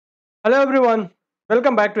Hello everyone,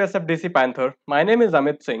 welcome back to SFDC Panther. My name is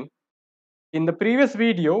Amit Singh. In the previous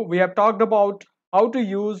video, we have talked about how to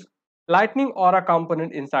use Lightning Aura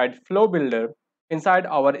component inside Flow Builder inside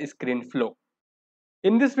our screen flow.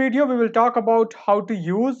 In this video, we will talk about how to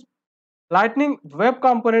use Lightning Web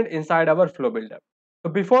component inside our Flow Builder.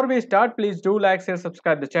 So before we start, please do like, share,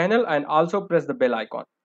 subscribe the channel and also press the bell icon.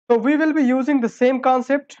 So we will be using the same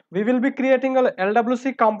concept. We will be creating a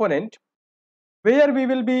LWC component where we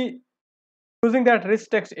will be using that rich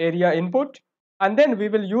text area input, and then we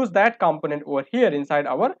will use that component over here inside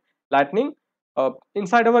our lightning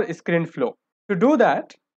inside our screen flow. To do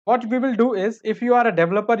that, what we will do is, if you are a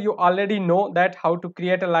developer, you already know that how to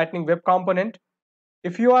create a lightning web component.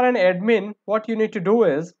 If you are an admin, what you need to do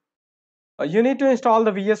is you need to install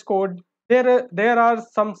the VS Code. There are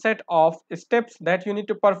some set of steps that you need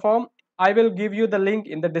to perform. I will give you the link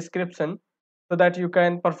in the description so that you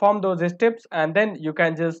can perform those steps, and then you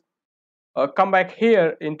can just come back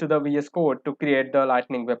here into the VS Code to create the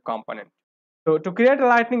Lightning Web component. So to create a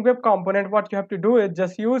Lightning Web component, what you have to do is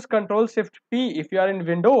just use Control Shift P if you are in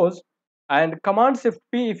Windows, and Command Shift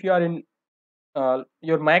P if you are in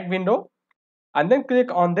your Mac window, and then click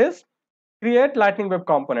on this Create Lightning Web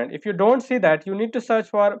component. If you don't see that, you need to search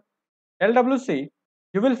for LWC.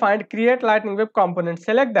 You will find Create Lightning Web component.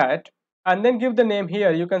 Select that and then give the name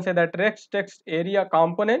here. You can say that rich text area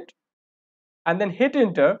component, and then hit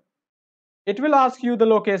enter. It will ask you the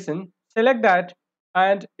location, select that,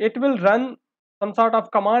 and it will run some sort of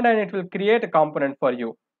command and it will create a component for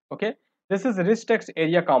you. Okay, this is rich text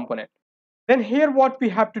area component. Then here what we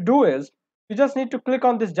have to do is, you just need to click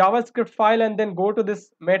on this JavaScript file and then go to this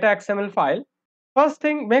meta XML file. First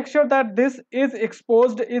thing, make sure that this is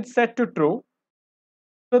exposed is set to true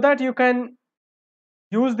so that you can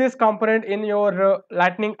use this component in your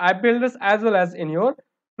lightning app builders as well as in your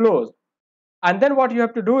flows. And then what you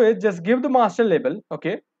have to do is just give the master label.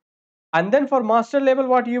 Okay, and then for master label,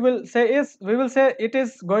 what you will say is, we will say it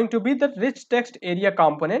is going to be the rich text area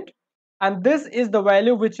component, and this is the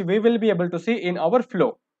value which we will be able to see in our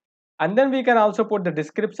flow. And then we can also put the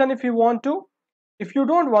description if you want to. If you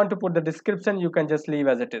don't want to put the description, you can just leave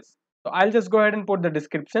as it is. So I'll just go ahead and put the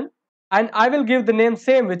description, and I will give the name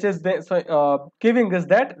same, which is giving this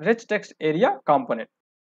that rich text area component.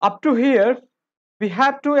 Up to here we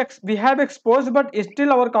have exposed, but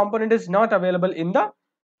still our component is not available in the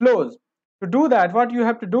flows. To do that, what you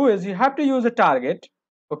have to do is you have to use a target.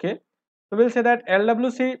 Okay, so we'll say that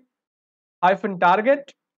LWC hyphen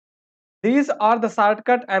target. These are the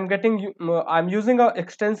shortcut I'm getting. I'm using a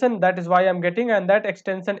extension, that is why I'm getting, and that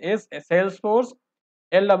extension is Salesforce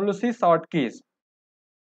LWC short keys.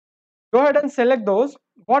 Go ahead and select those.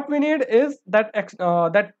 What we need is that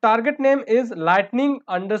that target name is lightning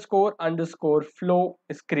underscore underscore flow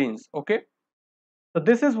screens. Okay, so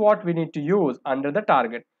this is what we need to use under the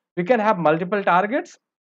target. We can have multiple targets.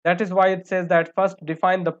 That is why it says that first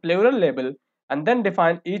define the plural label and then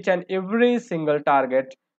define each and every single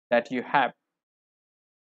target that you have.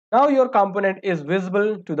 Now your component is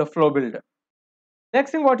visible to the flow builder.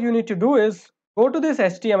 Next thing what you need to do is go to this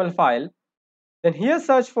HTML file. Then here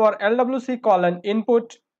search for LWC colon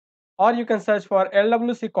input, or you can search for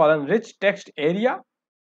LWC colon rich text area.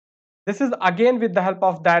 This is again with the help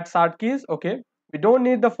of that short keys. Okay, we don't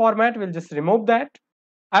need the format, we'll just remove that.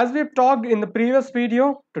 As we've talked in the previous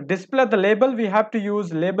video, to display the label we have to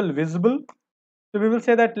use label visible. So we will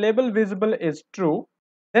say that label visible is true.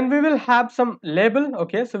 Then we will have some label.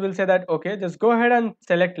 Okay, so we'll say that okay, just go ahead and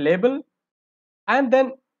select label, and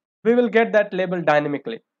then we will get that label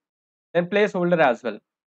dynamically. Then placeholder as well.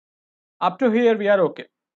 Up to here we are okay.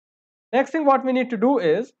 Next thing what we need to do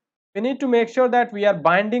is, we need to make sure that we are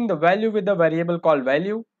binding the value with the variable called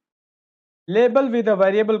value, label with a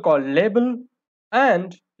variable called label,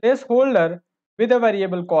 and placeholder with a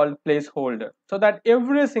variable called placeholder, so that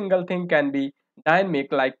every single thing can be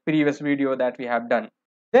dynamic like previous video that we have done.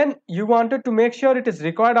 Then you wanted to make sure it is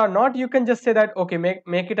required or not, you can just say that okay, make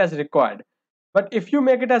it as required. But if you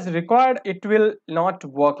make it as required, it will not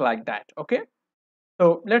work like that. Okay,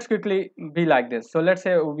 so let's quickly be like this. So let's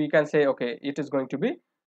say we can say okay, it is going to be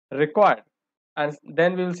required, and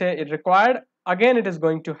then we will say it required. Again, it is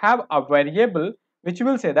going to have a variable which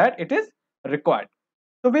will say that it is required.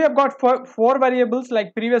 So we have got four variables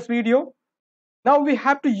like previous video. Now we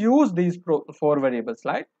have to use these four variables,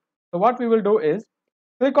 right? So what we will do is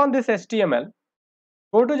click on this HTML,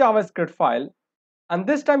 go to JavaScript file, and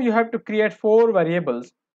this time you have to create four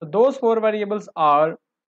variables. So those four variables are,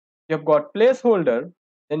 you have got placeholder,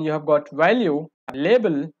 then you have got value,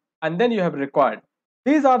 label, and then you have required.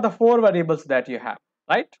 These are the four variables that you have,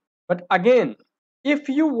 right? But again, if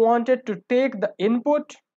you wanted to take the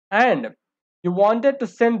input and you wanted to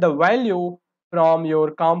send the value from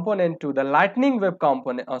your component to the lightning web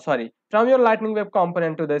component, from your lightning web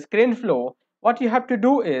component to the screen flow, what you have to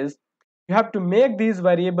do is you have to make these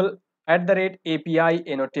variable at the rate API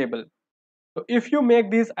annotatable. So if you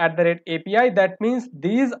make these at the rate API, that means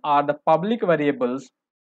these are the public variables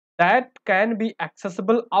that can be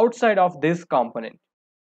accessible outside of this component.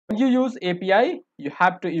 When you use API, you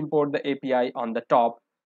have to import the API on the top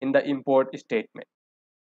in the import statement.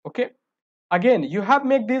 Okay. Again, you have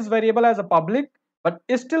make these variable as a public, but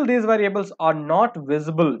still these variables are not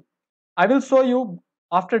visible. I will show you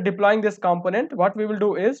after deploying this component. What we will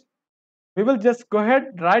do is we will just go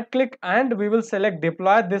ahead, right click, and we will select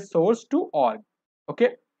deploy this source to org. Okay.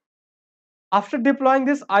 After deploying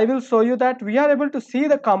this, I will show you that we are able to see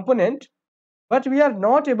the component, but we are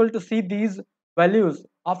not able to see these values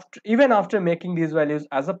even after making these values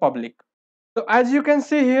as a public. So as you can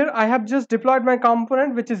see here, I have just deployed my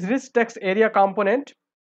component, which is rich text area component.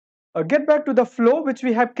 Get back to the flow which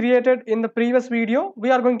we have created in the previous video.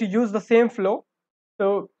 We are going to use the same flow.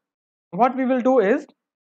 So what we will do is,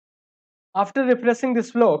 after refreshing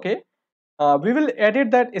this flow, okay, we will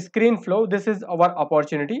edit that screen flow. This is our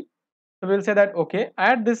opportunity. So we'll say that, okay,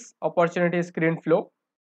 add this opportunity screen flow.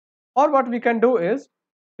 Or what we can do is,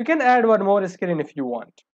 we can add one more screen if you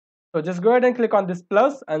want. So just go ahead and click on this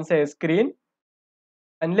plus and say screen.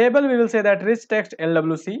 And label, we will say that rich text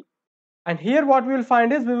LWC. And here what we will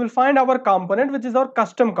find is, we will find our component, which is our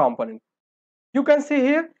custom component. You can see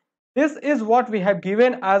here, this is what we have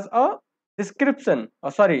given as a description.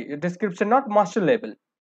 Description, not master label.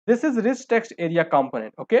 This is rich text area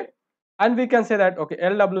component. Okay. And we can say that, okay,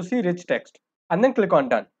 LWC rich text, and then click on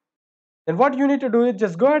done. Then what you need to do is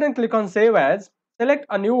just go ahead and click on save as, select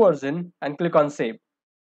a new version and click on save.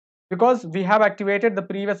 Because we have activated the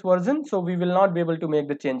previous version, so we will not be able to make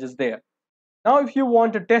the changes there. Now if you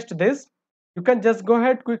want to test this, you can just go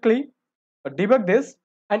ahead quickly, debug this,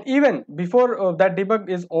 and even before that debug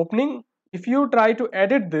is opening, if you try to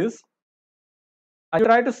edit this and you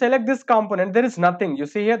try to select this component, there is nothing. You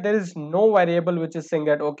see here, there is no variable which is saying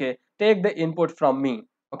that, okay, take the input from me.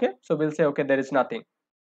 Okay, so we'll say, okay, there is nothing.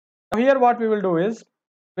 Now here what we will do is,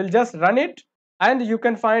 we'll just run it, and you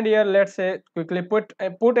can find here, let's say quickly put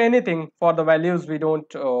anything for the values we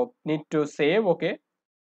don't need to save. Okay,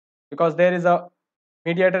 because there is a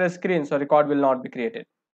mediator screen, so record will not be created.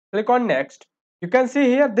 Click on next. You can see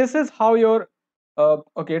here, this is how your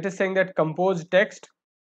okay, it is saying that compose text,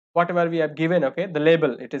 whatever we have given, okay, the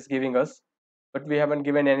label it is giving us, but we haven't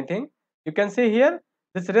given anything. You can see here,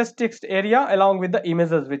 this rest text area along with the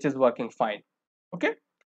images, which is working fine. Okay,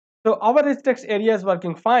 so our rich text area is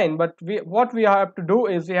working fine, but what we have to do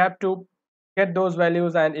is we have to get those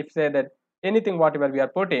values, and if say that anything whatever we are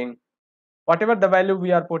putting, whatever the value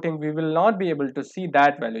we are putting, we will not be able to see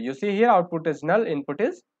that value. You see here, output is null, input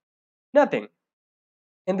is nothing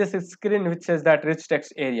in this screen which says that rich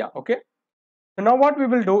text area. Okay, so now what we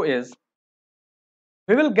will do is,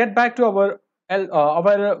 we will get back to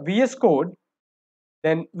our VS code,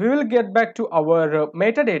 then we will get back to our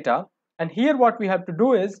metadata, and here what we have to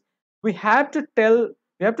do is, we have to tell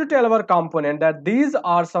our component that these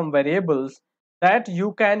are some variables that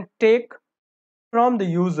you can take from the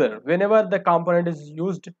user whenever the component is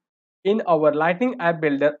used in our Lightning app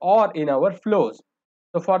builder or in our flows.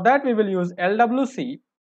 So for that we will use LWC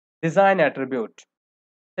design attribute.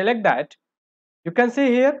 Select that. You can see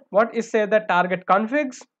here what is say the target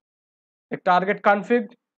configs. The target config,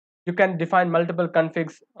 you can define multiple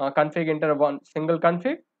configs, config into one single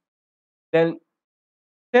config. Then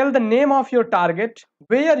tell the name of your target,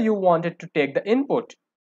 where you wanted to take the input.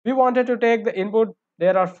 We wanted to take the input,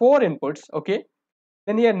 there are 4 inputs. Okay,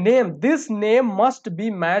 then your name, this name must be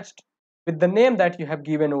matched with the name that you have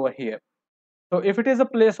given over here. So if it is a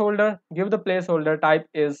placeholder, give the placeholder, type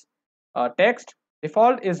is text,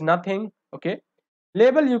 default is nothing. Okay,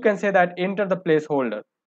 label, you can say that enter the placeholder.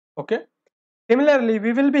 Okay, similarly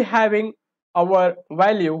we will be having our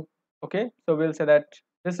value. Okay, so we'll say that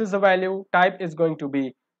this is the value, type is going to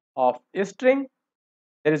be of string,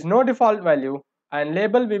 there is no default value, and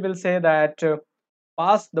label we will say that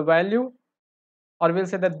pass the value, or we'll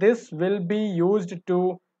say that this will be used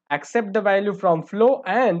to accept the value from flow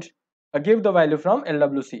and give the value from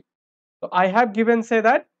LWC. So I have given say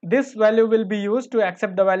that this value will be used to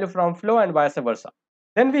accept the value from flow and vice versa.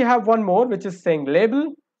 Then we have one more which is saying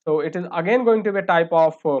label, so it is again going to be a type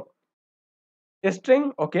of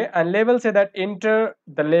string. Okay, and label say that enter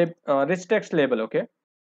the rich text label. Okay,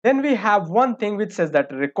 then we have one thing which says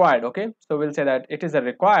that required. Okay, so we'll say that it is a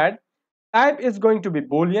required, type is going to be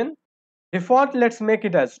boolean, default let's make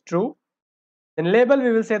it as true, then label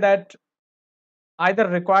we will say that either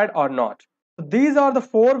required or not. So these are the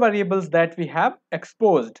four variables that we have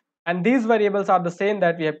exposed, and these variables are the same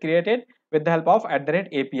that we have created with the help of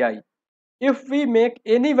 @API. If we make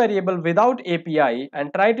any variable without API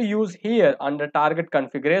and try to use here under target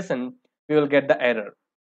configuration, we will get the error.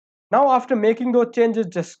 Now after making those changes,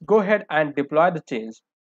 just go ahead and deploy the change.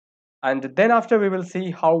 And then after we will see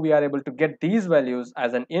how we are able to get these values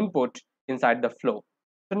as an input inside the flow.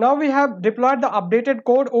 So now we have deployed the updated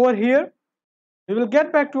code over here. We will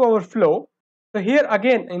get back to our flow. So here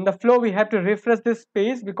again in the flow we have to refresh this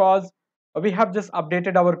page because we have just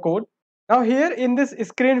updated our code. Now here in this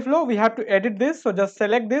screen flow we have to edit this. So just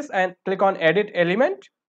select this and click on edit element.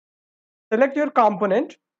 Select your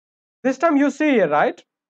component. This time you see here, right?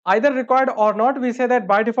 Either required or not, we say that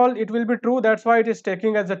by default it will be true. That's why it is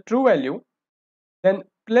taking as a true value. Then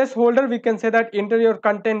placeholder, we can say that enter your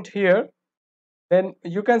content here. Then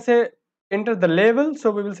you can say enter the label. So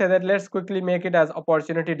we will say that let's quickly make it as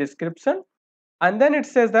opportunity description. And then it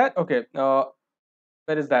says that, okay,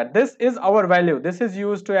 where is that? This is our value. This is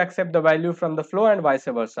used to accept the value from the flow and vice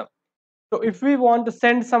versa. So if we want to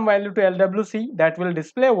send some value to LWC, that will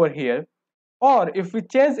display over here. Or if we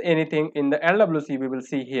change anything in the LWC, we will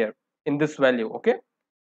see here in this value. Okay.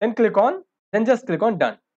 Then just click on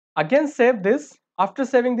done. Again, save this. After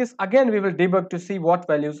saving this, again we will debug to see what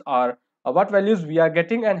values we are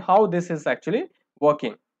getting and how this is actually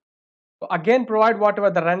working. So again, provide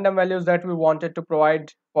whatever the random values that we wanted to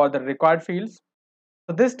provide for the required fields.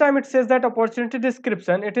 So this time it says that opportunity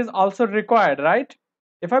description, it is also required, right?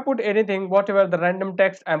 If I put anything, whatever the random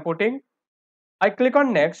text I'm putting, I click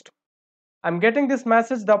on next. I'm getting this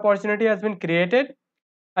message, the opportunity has been created.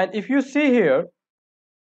 And if you see here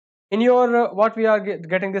in your what we are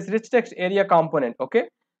getting this rich text area component. Okay,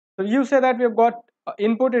 so you say that we have got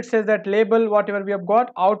input, it says that label, whatever we have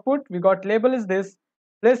got, output we got label is this,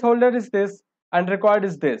 placeholder is this, and required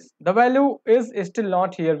is this. The value is still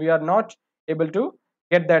not here. We are not able to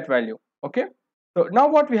get that value. Okay, so now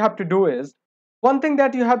what we have to do is, one thing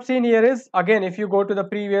that you have seen here is, again if you go to the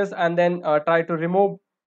previous and then try to remove,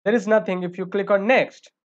 there is nothing. If you click on next,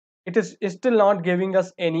 it is still not giving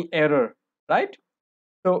us any error, right?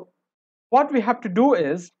 So what we have to do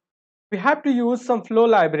is, we have to use some flow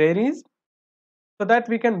libraries so that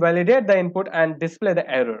we can validate the input and display the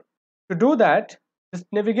error. To do that, just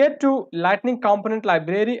navigate to Lightning Component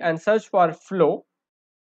Library and search for flow,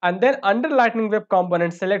 and then under Lightning Web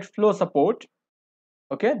Component select flow support.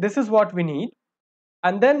 Okay, this is what we need.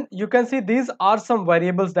 And then you can see these are some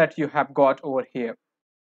variables that you have got over here.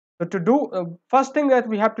 So to do, first thing that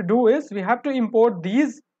we have to do is, we have to import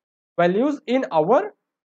these values in our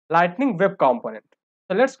Lightning Web Component.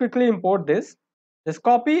 So let's quickly import this. Just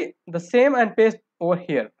copy the same and paste over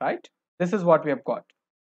here, right? This is what we have got.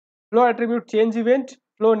 Flow attribute change event,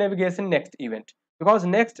 flow navigation next event. Because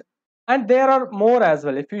next, and there are more as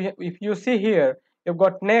well. If you see here, you've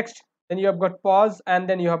got next, then you have got pause, and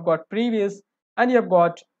then you have got previous, and you have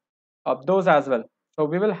got those as well. So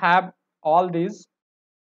we will have all these.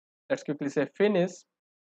 Let's quickly say finish,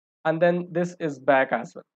 and then this is back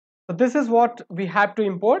as well. So this is what we have to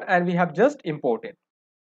import, and we have just imported.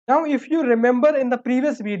 Now if you remember in the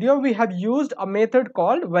previous video, we have used a method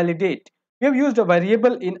called validate. We have used a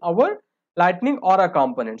variable in our Lightning Aura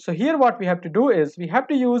component. So here what we have to do is, we have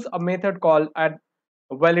to use a method called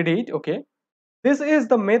validate. Okay, this is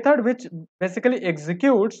the method which basically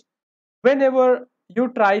executes whenever you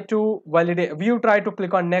try to validate, you try to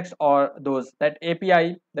click on next or those, that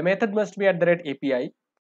API, the method must be @API.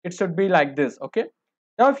 It should be like this. Okay,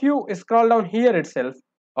 now if you scroll down here itself,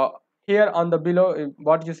 here on the below,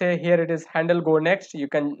 what you say here, it is handle go next, you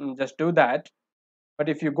can just do that. But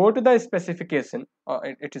if you go to the specification,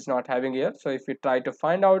 it is not having here. So if we try to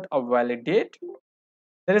find out a validate,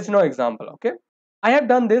 there is no example. Okay, I have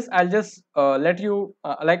done this. I'll just let you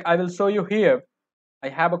like I will show you here. I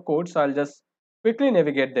have a code, so I'll just quickly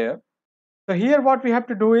navigate there. So here what we have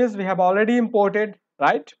to do is, we have already imported,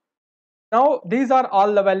 right? Now these are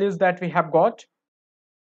all the values that we have got.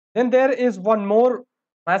 Then there is one more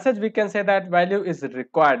message, we can say that value is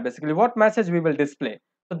required. Basically what message we will display.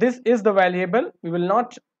 So this is the variable, we will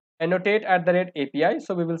not annotate @API.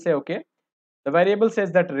 So we will say, okay, the variable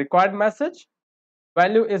says that required message,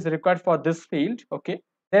 value is required for this field. Okay,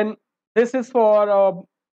 then this is for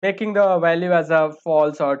making the value as a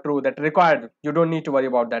false or true, that required, you don't need to worry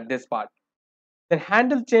about that, this part. Then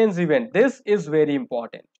handle change event, this is very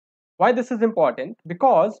important. Why this is important?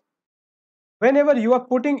 Because whenever you are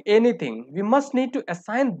putting anything, we must need to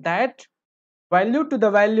assign that value to the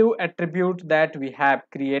value attribute that we have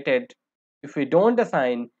created. If we don't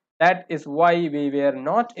assign, that is why we were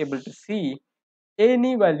not able to see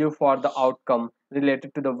any value for the outcome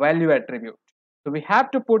related to the value attribute. So we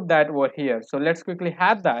have to put that over here. So let's quickly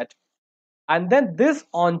have that. And then this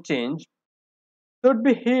on change should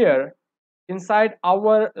be here inside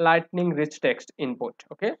our lightning rich text input.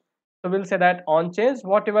 Okay, so we'll say that on change,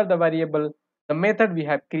 whatever the variable, the method we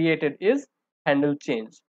have created is handle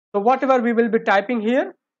change. So whatever we will be typing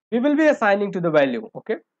here, we will be assigning to the value.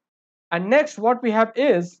 Okay, and next what we have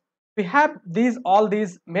is, we have these all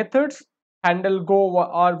these methods handle go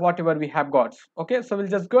or whatever we have got. Okay, so we'll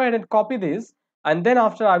just go ahead and copy this, and then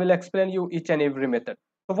after I will explain you each and every method.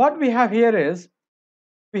 So what we have here is,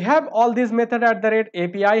 we have all these method at the rate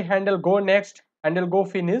API, handle go next, handle go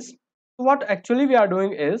finish. So what actually we are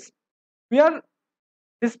doing is, we are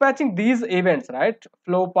dispatching these events, right?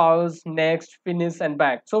 Flow, pause, next, finish, and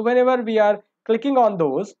back. So whenever we are clicking on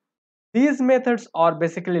those, these methods are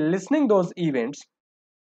basically listening those events,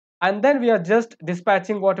 and then we are just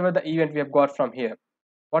dispatching whatever the event we have got from here,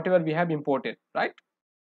 whatever we have imported, right?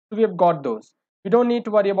 So we have got those. We don't need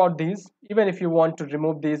to worry about these. Even if you want to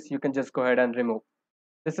remove these, you can just go ahead and remove.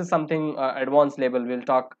 This is something advanced level, we'll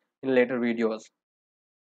talk in later videos.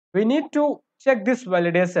 We need to check this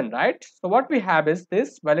validation, right? So what we have is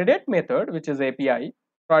this validate method, which is API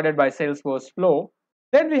provided by Salesforce Flow.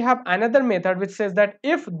 Then we have another method which says that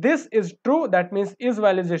if this is true, that means is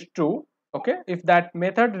values is true. Okay, if that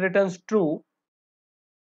method returns true,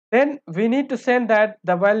 then we need to send that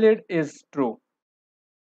the valid is true.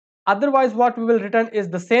 Otherwise what we will return is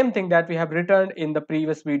the same thing that we have returned in the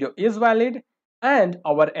previous video, is valid, and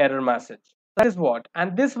our error message. That is what.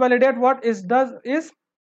 And this validate what is does is,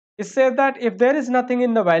 it says that if there is nothing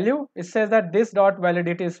in the value, it says that this dot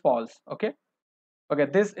validity is false. Okay, okay,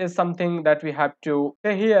 this is something that we have to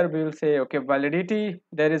say here. We will say, okay, validity,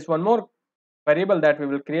 there is one more variable that we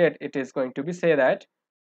will create. It is going to be say that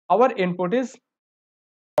our input is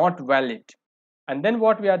not valid, and then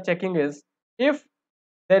what we are checking is, if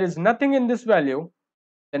there is nothing in this value,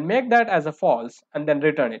 then make that as a false and then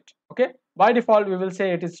return it. Okay, by default we will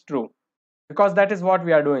say it is true, because that is what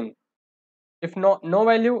we are doing. If no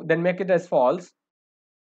value, then make it as false,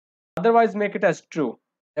 otherwise make it as true.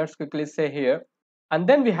 Let's quickly say here, and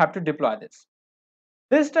then we have to deploy this.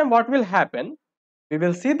 This time what will happen, we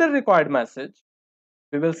will see the required message,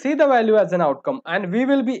 we will see the value as an outcome, and we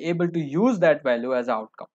will be able to use that value as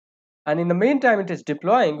outcome. And in the meantime it is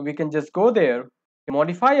deploying, we can just go there,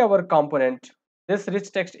 modify our component, this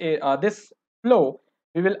rich text, this flow,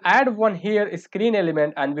 we will add one here screen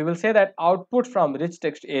element, and we will say that output from rich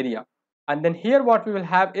text area. And then here what we will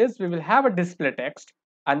have is, we will have a display text,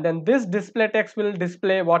 and then this display text will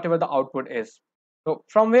display whatever the output is. So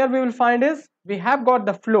from where we will find is, we have got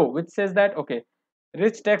the flow which says that, okay,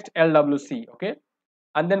 rich text LWC. Okay,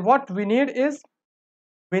 and then what we need is,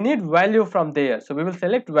 we need value from there, so we will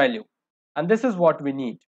select value, and this is what we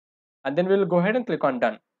need, and then we will go ahead and click on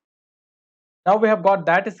done. Now we have got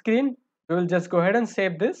that screen. We will just go ahead and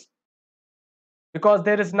save this, because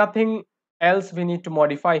there is nothing else we need to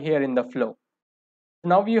modify here in the flow.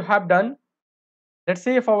 Now you have done. Let's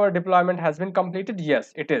see if our deployment has been completed.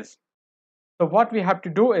 Yes, it is. So what we have to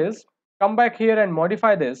do is, come back here and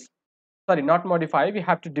modify this. Sorry, not modify, we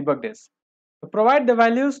have to debug this. So provide the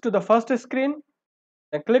values to the first screen,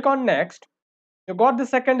 then click on next. You got the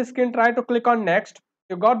second screen, try to click on next.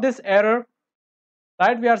 You got this error,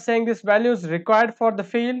 right? We are saying this value is required for the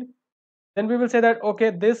field. Then we will say that, okay,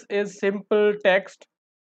 this is simple text,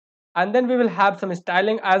 and then we will have some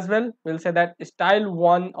styling as well. We'll say that style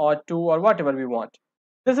 1 or 2 or whatever we want.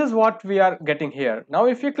 This is what we are getting here. Now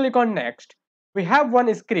if you click on next, we have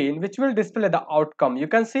one screen which will display the outcome. You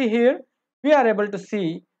can see here, we are able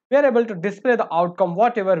to display the outcome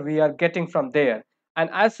whatever we are getting from there. And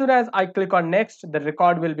as soon as I click on next, the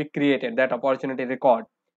record will be created, that opportunity record.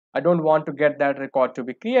 I don't want to get that record to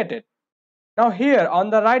be created. Now here on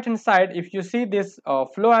the right hand side, if you see this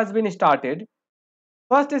flow has been started,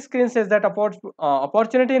 first screen says that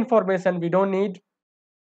opportunity information we don't need.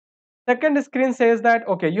 Second screen says that,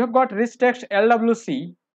 okay, you have got rich text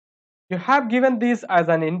LWC, you have given these as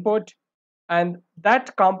an input, and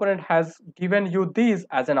that component has given you these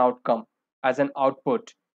as an outcome, as an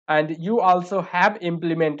output, and you also have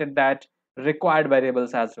implemented that required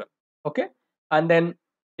variables as well. Okay, and then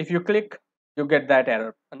if you click, you get that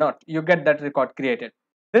error, not you get that record created.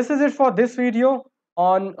 This is it for this video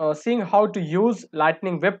on seeing how to use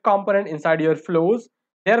lightning web component inside your flows.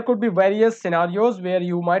 There could be various scenarios where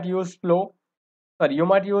you might use you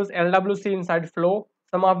might use LWC inside flow.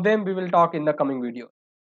 Some of them we will talk in the coming video.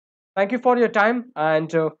 Thank you for your time,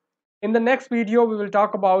 and in the next video we will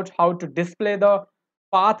talk about how to display the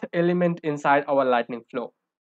path element inside our lightning flow.